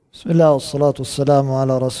بسم الله والصلاة والسلام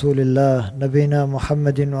على رسول الله نبينا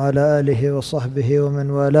محمد وعلى آله وصحبه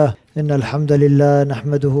ومن والاه. إن الحمد لله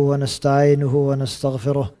نحمده ونستعينه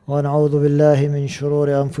ونستغفره ونعوذ بالله من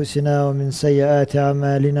شرور أنفسنا ومن سيئات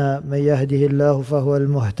أعمالنا. من يهده الله فهو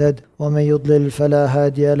المهتد ومن يضلل فلا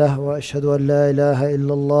هادي له، وأشهد أن لا إله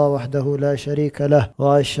إلا الله وحده لا شريك له،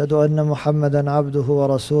 وأشهد أن محمدا عبده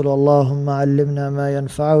ورسوله. اللهم علمنا ما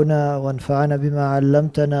ينفعنا وانفعنا بما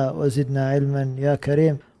علمتنا وزدنا علما يا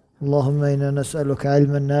كريم. اللهم إنا نسألك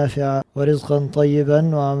علما نافعا ورزقا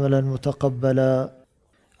طيبا وعملا متقبلا.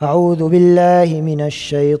 أعوذ بالله من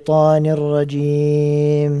الشيطان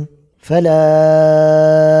الرجيم.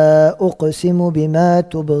 فلا أقسم بما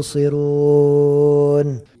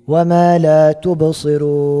تبصرون وما لا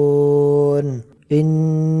تبصرون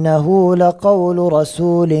إنه لقول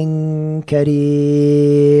رسول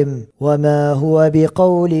كريم وما هو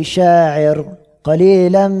بقول شاعر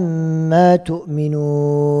قليلا ما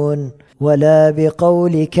تؤمنون ولا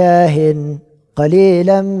بقول كاهن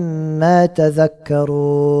قليلا ما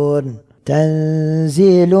تذكرون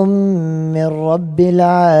تنزيل من رب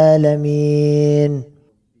العالمين.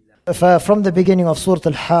 From the beginning of Surah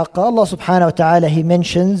Al-Haqqa, Allah subhanahu wa ta'ala, He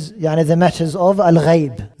mentions the matters of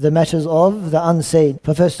Al-Ghayb, the matters of the unseen.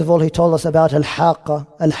 First of all, He told us about Al-Haqqa.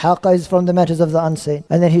 Al-Haqqa is from the matters of the unseen.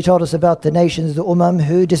 And then He told us about the nations, the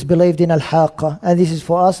who disbelieved in Al-Haqqa. And this is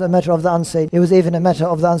for us a matter of the unseen. It was even a matter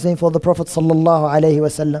of the unseen for the Prophet sallallahu alayhi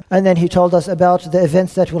wasallam. And then He told us about the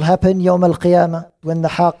events that will happen Yawm al-Qiyamah. When the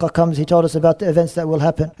Haqqa comes, He told us about the events that will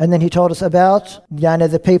happen. And then He told us about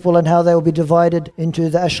the people and how they will be divided into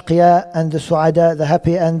the ashqiya and the su'ada, the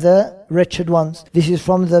happy and the wretched ones. This is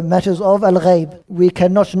from the matters of al-ghayb. We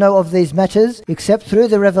cannot know of these matters except through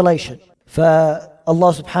the revelation. For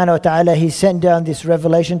Allah subhanahu wa ta'ala, He sent down this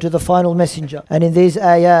revelation to the final messenger. And in these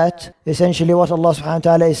ayat, essentially what Allah subhanahu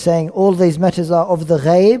wa ta'ala is saying, all these matters are of the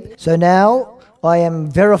ghayb. So now I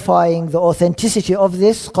am verifying the authenticity of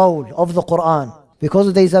this qawl, of the Quran.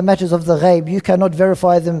 Because these are matters of the ghaib, you cannot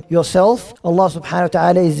verify them yourself. Allah subhanahu wa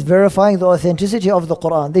ta'ala is verifying the authenticity of the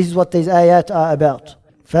Quran. This is what these ayat are about.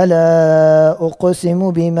 فَلَا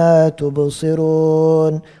أُقْسِمُ بِمَا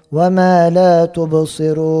تُبْصِرُونَ وَمَا لَا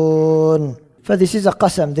تُبْصِرُونَ. For this is a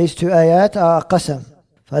qasam. These two ayat are a qasam.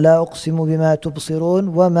 فَلَا أُقْسِمُ بِمَا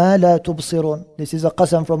تُبْصِرُونَ وَمَا لَا تُبْصِرُونَ. This is a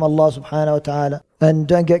qasam from Allah subhanahu wa ta'ala. And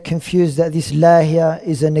don't get confused that this la here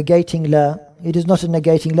is a negating la. It is not a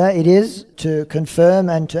negating la, it is to confirm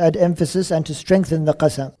and to add emphasis and to strengthen the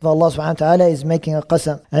qasam. Allah subhanahu wa ta'ala is making a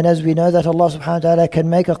qasam. And as we know that Allah subhanahu wa ta'ala can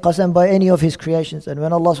make a qasam by any of His creations. And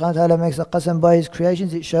when Allah subhanahu wa ta'ala makes a qasam by His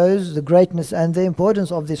creations, it shows the greatness and the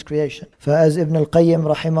importance of this creation. For as Ibn al-Qayyim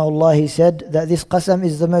rahimahullah, he said that this qasam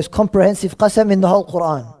is the most comprehensive qasam in the whole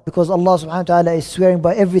Quran. Because Allah subhanahu wa ta'ala is swearing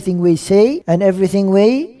by everything we see and everything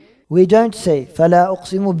we don't say. فَلَا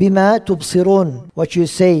أُقْسِمُ بِمَا تُبْصِرُونَ. What you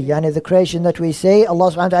say, the creation that we say,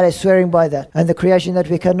 Allah subhanahu wa ta'ala is swearing by that. And the creation that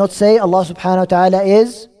we cannot say, Allah subhanahu wa ta'ala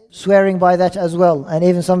is swearing by that as well. And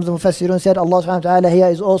even some of the Mufassirun said, Allah subhanahu wa ta'ala here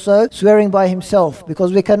is also swearing by Himself.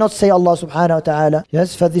 Because we cannot say Allah subhanahu wa ta'ala.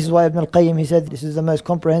 Yes, for this is why Ibn al-Qayyim, he said, this is the most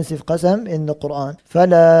comprehensive qasam in the Quran.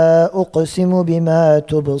 فَلَا أُقْسِمُ بِمَا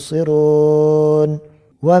تُبْصِرُونَ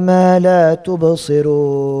وَمَا لَا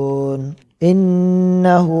تُبْصِرُونَ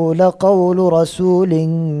إنه لقول رسول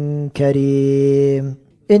كريم.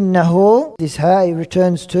 إنه, this ha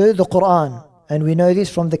returns to the Quran. And we know this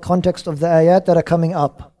from the context of the ayat that are coming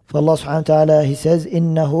up. For Allah subhanahu wa ta'ala, He says,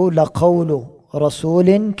 إنه لقول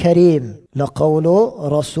رسول كريم. لقول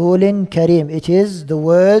رسول كريم. It is the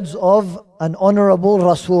words of an honorable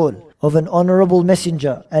Rasul, of an honorable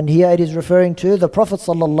messenger. And here it is referring to the Prophet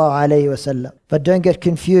sallallahu alayhi wasallam. But don't get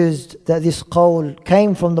confused that this qawl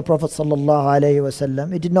came from the Prophet sallallahu alayhi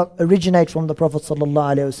wasallam. It did not originate from the Prophet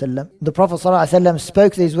sallallahu alayhi wasallam. The Prophet sallallahu alayhi wasallam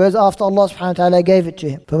spoke these words after Allah subhanahu wa ta'ala gave it to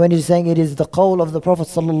him. But when he's saying it is the qawl of the Prophet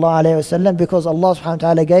sallallahu alayhi wasallam, because Allah subhanahu wa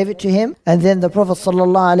ta'ala gave it to him, and then the Prophet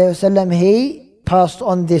sallallahu alayhi wasallam, he passed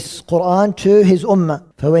on this Quran to his ummah.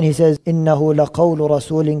 For when he says, إِنَّهُ لَقَوْلُ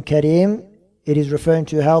رَسُولٍ كَرِيمٍ, it is referring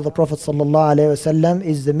to how the Prophet ﷺ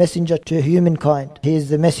is the messenger to humankind. He is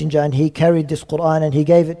the messenger and he carried this Quran and he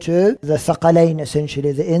gave it to the thaqalain,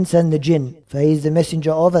 essentially, the ins and the jinn. For he is the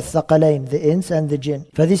messenger of the thaqalain, the ins and the jinn.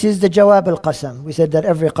 For this is the jawab al-qasam. We said that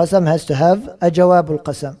every qasam has to have a jawab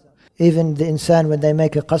al-qasam. Even the insan, when they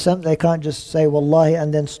make a qasam, they can't just say wallahi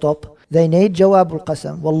and then stop. They need jawab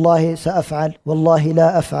al-qasam. Wallahi sa'af'al, wallahi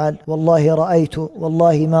la af'al, wallahi ra'aytu,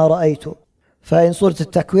 wallahi ma ra'aytu. فإن سورة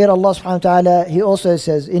التكوير, Allah subhanahu wa ta'ala, He also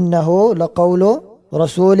says, إِنَّهُ لَقَوْلُ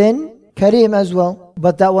رَسُولٍ كَرِيمٍ as well.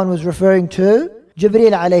 But that one was referring to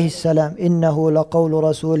Jibreel alayhi salam. إِنَّهُ لَقَوْلُ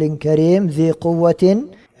رَسُولٍ كَرِيمٍ ذِي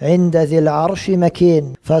قُوَّةٍ عند ذي العرش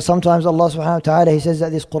مكين. For sometimes Allah subhanahu wa ta'ala, He says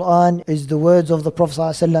that this Quran is the words of the Prophet sallallahu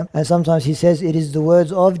alaihi wasallam, and sometimes He says it is the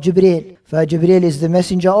words of Jibreel. For Jibreel is the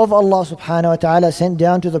messenger of Allah subhanahu wa ta'ala sent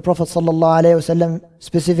down to the Prophet sallallahu alaihi wasallam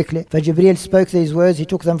specifically. For Jibreel spoke these words, he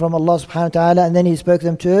took them from Allah subhanahu wa ta'ala, and then he spoke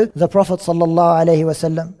them to the Prophet sallallahu alaihi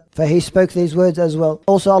wasallam. For he spoke these words as well.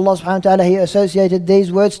 Also Allah subhanahu wa ta'ala, He associated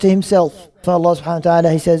these words to Himself. For Allah subhanahu wa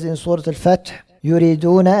ta'ala, He says in Surah Al-Fath,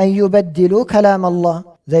 يُرِيدُونَ أَن يُبَدِّلُوا كَلَامَ اللَّهِ.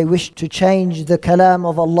 They wish to change the kalam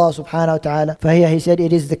of Allah subhanahu wa ta'ala. For here He said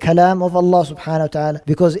it is the kalam of Allah subhanahu wa ta'ala,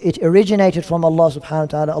 because it originated from Allah subhanahu wa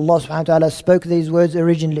ta'ala. Allah subhanahu wa ta'ala spoke these words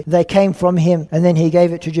originally. They came from Him, and then He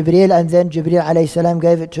gave it to Jibreel, and then Jibreel alayhi salam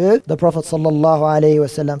gave it to the Prophet sallallahu alayhi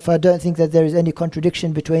wasallam. For I don't think that there is any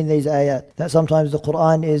contradiction between these ayat. That sometimes the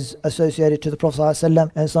Quran is associated to the Prophet sallallahu alayhi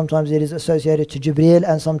wasallam, and sometimes it is associated to Jibreel,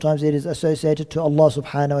 and sometimes it is associated to Allah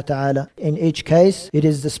subhanahu wa ta'ala. In each case, it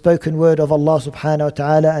is the spoken word of Allah subhanahu wa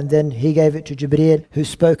ta'ala, and then He gave it to Jibreel, who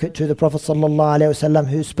spoke it to the Prophet sallallahu alaihi wasallam,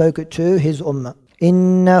 who spoke it to his ummah.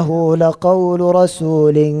 إِنَّهُ لَقَوْلُ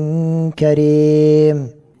رَسُولٍ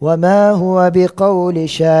كَرِيمٍ وَمَا هُوَ بِقَوْلِ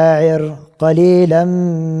شَاعِرٍ قَلِيلًا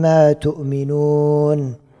مَا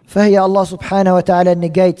تُؤْمِنُونَ. For here Allah subhanahu wa ta'ala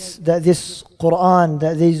negates that this Quran,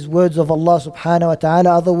 that these words of Allah subhanahu wa ta'ala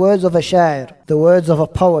are the words of a sha'ir, the words of a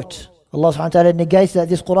poet. Allah subhanahu wa ta'ala negates that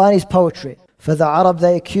this Quran is poetry. For the Arab,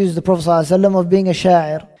 they accuse the Prophet ﷺ of being a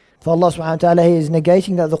sha'ir. For Allah subhanahu wa ta'ala, He is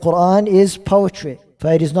negating that the Quran is poetry.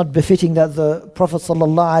 For it is not befitting that the Prophet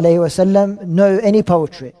ﷺ know any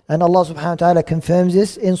poetry. And Allah subhanahu wa ta'ala confirms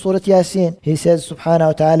this in Surah Yasin. He says subhanahu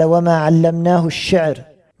wa ta'ala, وَمَا عَلَّمْنَاهُ الشِّعْرِ.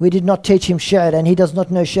 We did not teach him shi'r, and he does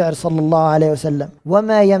not know shi'r sallallahu alayhi wa sallam.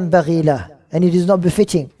 وَمَا يَنْبَغِي لَهُ. And it is not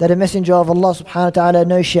befitting that a messenger of Allah subhanahu wa ta'ala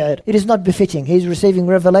know shi'r. It is not befitting. He is receiving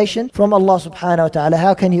revelation from Allah subhanahu wa ta'ala.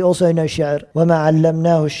 How can he also know shi'r? وَمَا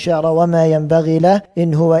عَلَّمْنَاهُ الشِّعْرَ وَمَا يَنْبَغِي لَهُ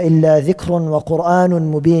إِنْ هُوَ إِلَّا ذِكْرٌ وَقُرْآنٌ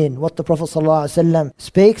مُبِينٌ. What the Prophet sallallahu alayhi wa sallam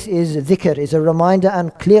speaks is dhikr, is a reminder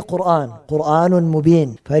and clear Qur'an. Qur'anun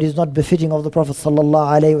mubin. For it is not befitting of the Prophet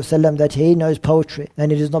sallallahu alayhi wa sallam that he knows poetry.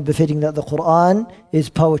 And it is not befitting that the Qur'an is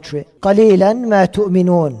poetry. قَلِيلًا مَا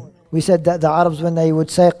تُؤْمِنُونَ. We said that the Arabs, when they would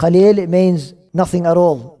say qalil, it means nothing at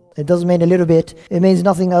all. It doesn't mean a little bit. It means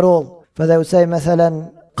nothing at all. For they would say, مثلا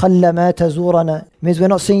قَلَّ مَا تَزُورَنَا. It means we're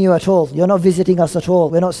not seeing you at all. You're not visiting us at all.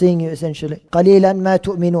 We're not seeing you essentially. قَلِيلًا مَا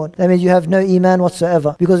تُؤْمِنُونَ. That means you have no iman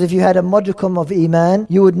whatsoever. Because if you had a modicum of iman,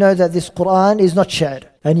 you would know that this Quran is not sha'ir.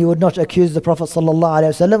 And you would not accuse the Prophet sallallahu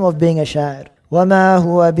alayhi wa sallam of being a sha'ir. وَمَا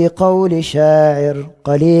هُوَ بِقَوْلِ شَاعِرٍ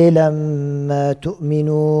قَلِيلًا مَا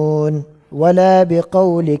تُؤْمِنُونَ ولا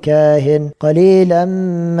بقول كاهن قليلا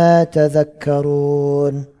ما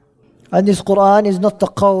تذكرون. And this Quran is not the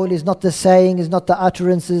qawl, is not the saying, is not the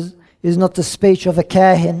utterances, is not the speech of a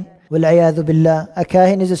kahin. وَالْعِيَاذُ بِاللَّهِ. A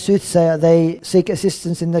kahin is a soothsayer. They seek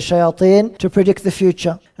assistance in the shayateen to predict the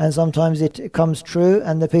future. And sometimes it comes true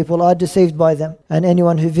and the people are deceived by them. And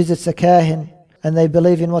anyone who visits a kahin and they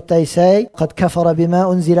believe in what they say, قَدْ كَفَرَ بِمَا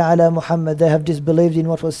أُنزِلَ عَلَى مُحَمَّدٍ. They have disbelieved in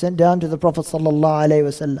what was sent down to the Prophet sallallahu alayhi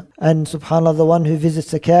wasallam. And subhanAllah, the one who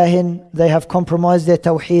visits a kahin, they have compromised their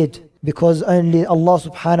tawheed, because only Allah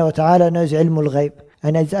subhanahu wa ta'ala knows ilmul ghayb.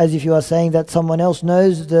 And it's as if you are saying that someone else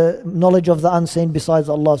knows the knowledge of the unseen besides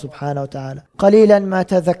Allah subhanahu wa ta'ala. قَلِيلًا مَا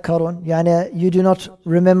تَذَكَّرُونَ. Yani you do not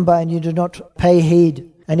remember and you do not pay heed.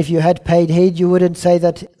 And if you had paid heed, you wouldn't say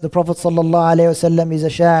that the Prophet ﷺ is a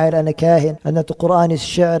sha'ir and a kahin, and that the Quran is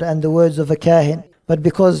shi'r and the words of a kahin. But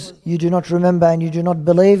because you do not remember and you do not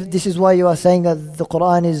believe, this is why you are saying that the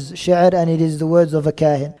Quran is shi'r and it is the words of a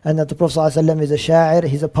kahin. And that the Prophet ﷺ is a sha'ir,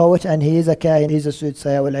 he's a poet, and he is a kahin, he's a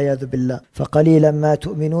soothsayer. وَالْعِيَاذُ بِاللَّهِ. فَقَلِيلًا مَا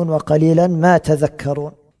تُؤْمِنُونَ وَقَلِيلًا مَا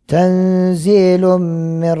تَذَكَّرُونَ. تَنزِيلٌ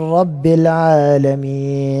مِّن رَبِّ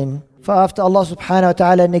الْعَالَمِينَ. For after Allah subhanahu wa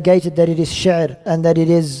ta'ala negated that it is shi'r and that it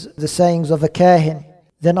is the sayings of a kahin,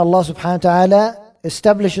 then Allah subhanahu wa ta'ala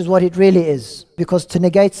establishes what it really is. Because to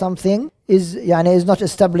negate something is not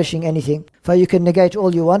establishing anything. For you can negate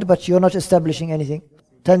all you want, but you're not establishing anything.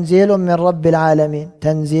 تنزيل من رب العالمين.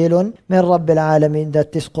 تنزيل من رب العالمين.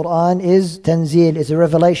 That this Quran is tanzil, is a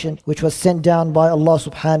revelation which was sent down by Allah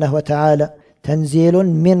subhanahu wa ta'ala. تنزيل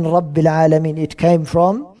من رب العالمين. It came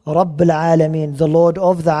from Rabb al-Alameen, the Lord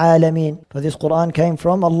of the Alameen. For this Quran came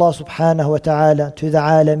from Allah subhanahu wa ta'ala to the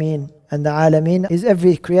Alameen. And the Alameen is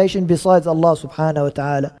every creation besides Allah subhanahu wa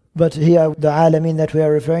ta'ala. But here the Alameen that we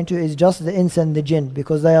are referring to is just the ins and the jinn,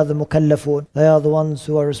 because they are the mukallafun. They are the ones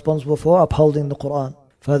who are responsible for upholding the Quran.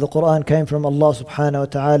 For the Quran came from Allah subhanahu wa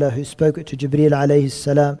ta'ala, who spoke it to Jibreel alayhi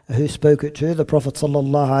salam, who spoke it to the Prophet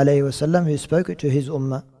sallallahu alayhi wa sallam, who spoke it to his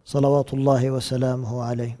ummah. Salawatullahi wa salamuhu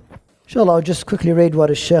alayhi. Inshallah, I'll just quickly read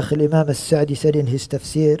what Shaykh al-Imam al-Sa'di said in his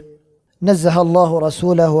Tafseer. نزه الله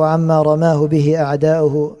رسوله عما رماه به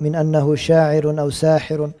أعداؤه من أنه شاعر أو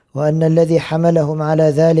ساحر، وأن الذي حملهم على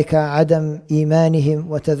ذلك عدم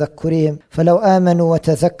إيمانهم وتذكرهم، فلو آمنوا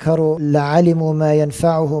وتذكروا لعلموا ما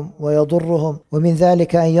ينفعهم ويضرهم، ومن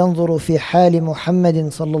ذلك أن ينظروا في حال محمد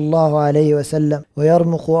صلى الله عليه وسلم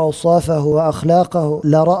ويرمقوا أوصافه وأخلاقه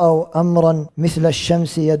لرأوا أمرا مثل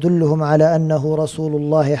الشمس يدلهم على أنه رسول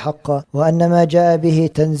الله حقا، وأن ما جاء به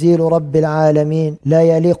تنزيل رب العالمين لا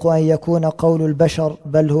يليق أن يكون قول البشر،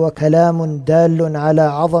 بل هو كلام دال على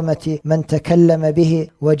عظمة من تكلم به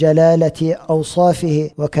وجلالة أوصافه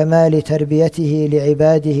وكمال تربيته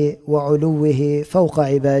لعباده وعلوه فوق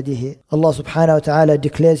عباده. Allah subhanahu wa ta'ala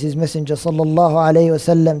declares his messenger sallallahu alayhi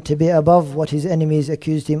wasallam to be above what his enemies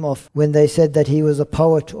accused him of when they said that he was a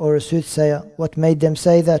poet or a soothsayer. What made them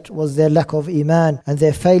say that was their lack of iman and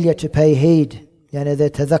their failure to pay heed. Yani their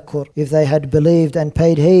tadhakkur. If they had believed and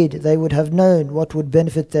paid heed, they would have known what would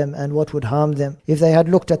benefit them and what would harm them. If they had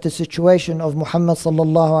looked at the situation of Muhammad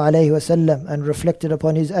sallallahu alayhi wasallam and reflected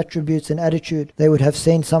upon his attributes and attitude, they would have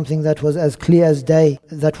seen something that was as clear as day,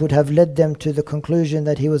 that would have led them to the conclusion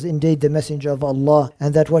that he was indeed the messenger of Allah,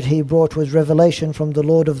 and that what he brought was revelation from the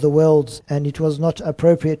Lord of the worlds, and it was not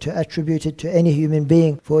appropriate to attribute it to any human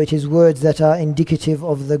being, for it is words that are indicative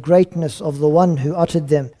of the greatness of the one who uttered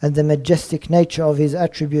them and the majestic nature of his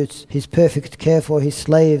attributes, his perfect care for his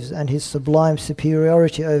slaves, and his sublime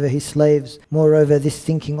superiority over his slaves. Moreover, this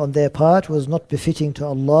thinking on their part was not befitting to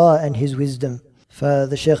Allah and his wisdom. For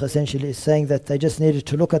the Shaykh essentially is saying that they just needed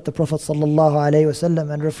to look at the Prophet sallallahu alaihi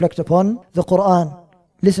wasallam and reflect upon the Quran.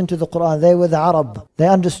 Listen to the Quran. They were the Arab. They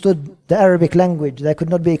understood the Arabic language. They could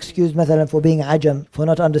not be excused mathalan for being ajam, for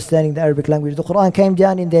not understanding the Arabic language. The Quran came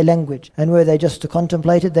down in their language, and were they just to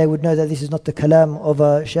contemplate it, they would know that this is not the kalam of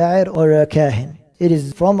a sha'ir or a kahin. It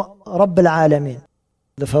is from Rabb al-Alamin.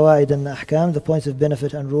 The fawaid and the ahkam, the points of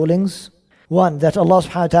benefit and rulings. 1. That Allah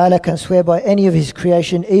subhanahu wa ta'ala can swear by any of his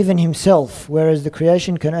creation, even himself, whereas the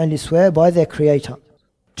creation can only swear by their creator.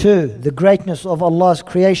 2. The greatness of Allah's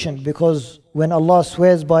creation, because when Allah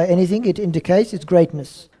swears by anything, it indicates its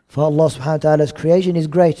greatness. For Allah subhanahu wa ta'ala's creation is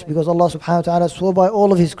great, because Allah subhanahu wa ta'ala swore by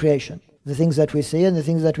all of his creation, the things that we see and the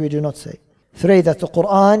things that we do not see. 3. That the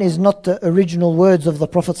Quran is not the original words of the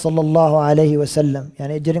Prophet sallallahu alaihi wasallam.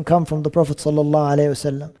 Yani it didn't come from the Prophet sallallahu alaihi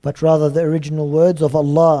wasallam, but rather the original words of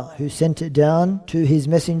Allah, who sent it down to his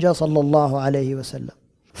messenger sallallahu alaihi wasallam.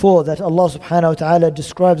 4. That Allah subhanahu wa ta'ala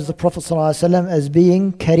describes the Prophet sallallahu alaihi wasallam as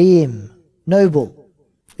being kareem, noble.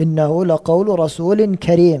 إِنَّهُ لَقَوْلُ رَسُولٍ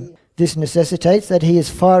كَرِيمٍ. This necessitates that he is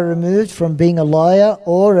far removed from being a liar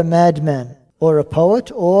or a madman or a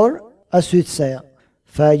poet or a soothsayer.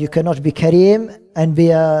 For you cannot be kareem and be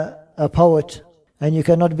a poet, and you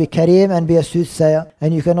cannot be kareem and be a soothsayer,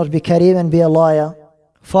 and you cannot be kareem and be a liar.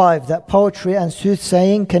 5. That poetry and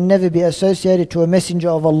soothsaying can never be associated to a messenger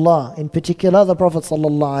of Allah, in particular the Prophet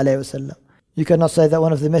sallallahu alaihi wasallam. You cannot say that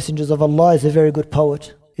one of the messengers of Allah is a very good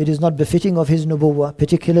poet. It is not befitting of his nubuwwah,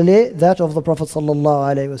 particularly that of the Prophet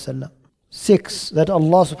sallallahu alaihi wasallam. 6. That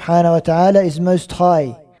Allah subhanahu wa ta'ala is most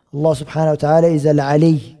high. Allah subhanahu wa ta'ala is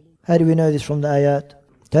al-Ali. How do we know this from the ayat?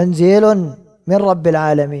 Tanzilun min Rabbil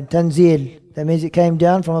Alameen. Tanzil. That means it came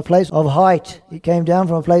down from a place of height. It came down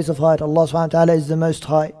from a place of height. Allah subhanahu wa ta'ala is the most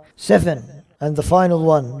high. 7. And the final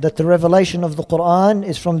one, that the revelation of the Quran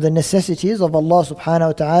is from the necessities of Allah subhanahu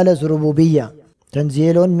wa ta'ala's rububiyyah.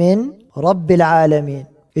 Tanzilun min Rabbil Alameen.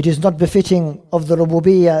 It is not befitting of the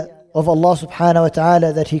rububiyyah of Allah subhanahu wa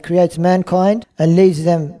ta'ala that he creates mankind and leads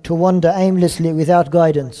them to wander aimlessly without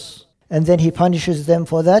guidance, and then he punishes them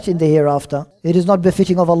for that in the hereafter. It is not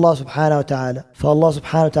befitting of Allah subhanahu wa ta'ala. For Allah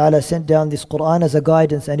subhanahu wa ta'ala sent down this Quran as a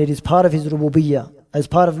guidance, and it is part of his rububiyyah, as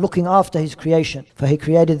part of looking after his creation. For he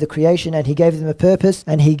created the creation and he gave them a purpose,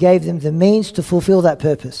 and he gave them the means to fulfill that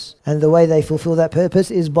purpose. And the way they fulfill that purpose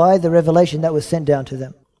is by the revelation that was sent down to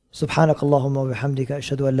them. سبحانك اللهم وبحمدك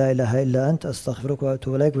أشهد أن لا إله إلا أنت أستغفرك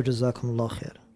وأتوب إليك وجزاكم الله خير.